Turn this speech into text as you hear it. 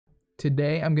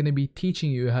Today I'm going to be teaching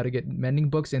you how to get mending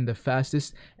books in the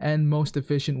fastest and most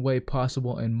efficient way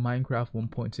possible in Minecraft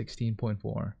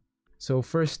 1.16.4. So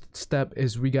first step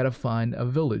is we gotta find a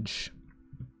village.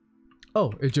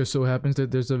 Oh, it just so happens that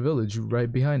there's a village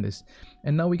right behind us.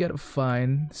 And now we gotta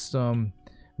find some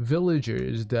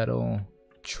villagers that'll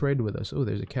trade with us. Oh,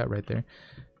 there's a cat right there.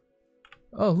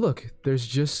 Oh, look, there's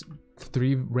just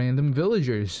 3 random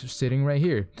villagers sitting right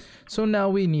here. So now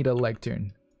we need a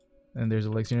lectern. And there's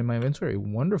a lectern in my inventory.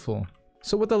 Wonderful.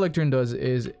 So what the lectern does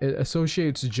is it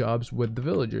associates jobs with the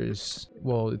villagers.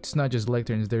 Well, it's not just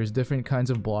lecterns. There's different kinds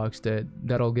of blocks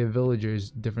that'll give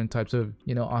villagers different types of,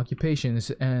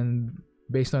 occupations, and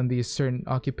based on these certain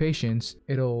occupations,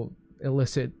 it'll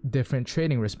elicit different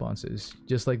trading responses.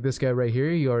 Just like this guy right here,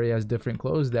 he already has different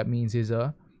clothes. That means he's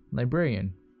a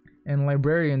librarian. And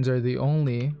librarians are the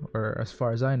only, or as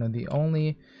far as I know, the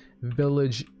only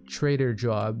village trader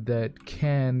job that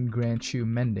can grant you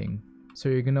mending. So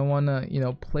you're gonna wanna,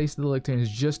 place the lecterns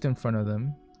just in front of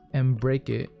them and break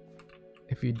it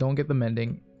if you don't get the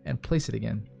mending, and place it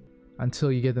again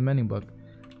until you get the mending book.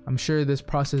 I'm sure this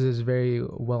process is very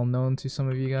well known to some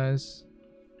of you guys.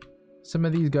 Some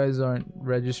of these guys aren't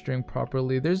registering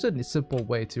properly. There's a simple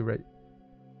way to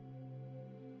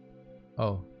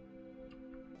Oh.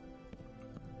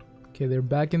 Okay, they're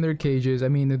back in their cages,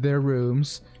 their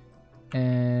rooms,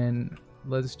 and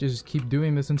let's just keep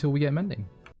doing this until we get mending.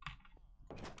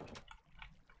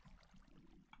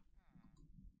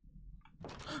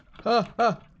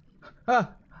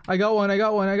 I got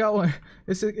one.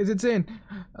 It's insane.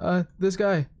 This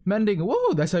guy, Mending.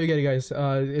 Whoa, that's how you get it, guys.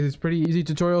 It's pretty easy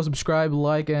tutorial. Subscribe,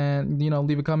 like, and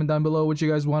leave a comment down below what you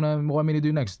guys want me to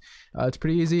do next. It's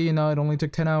pretty easy. It only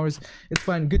took 10 hours. It's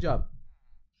fine. Good job.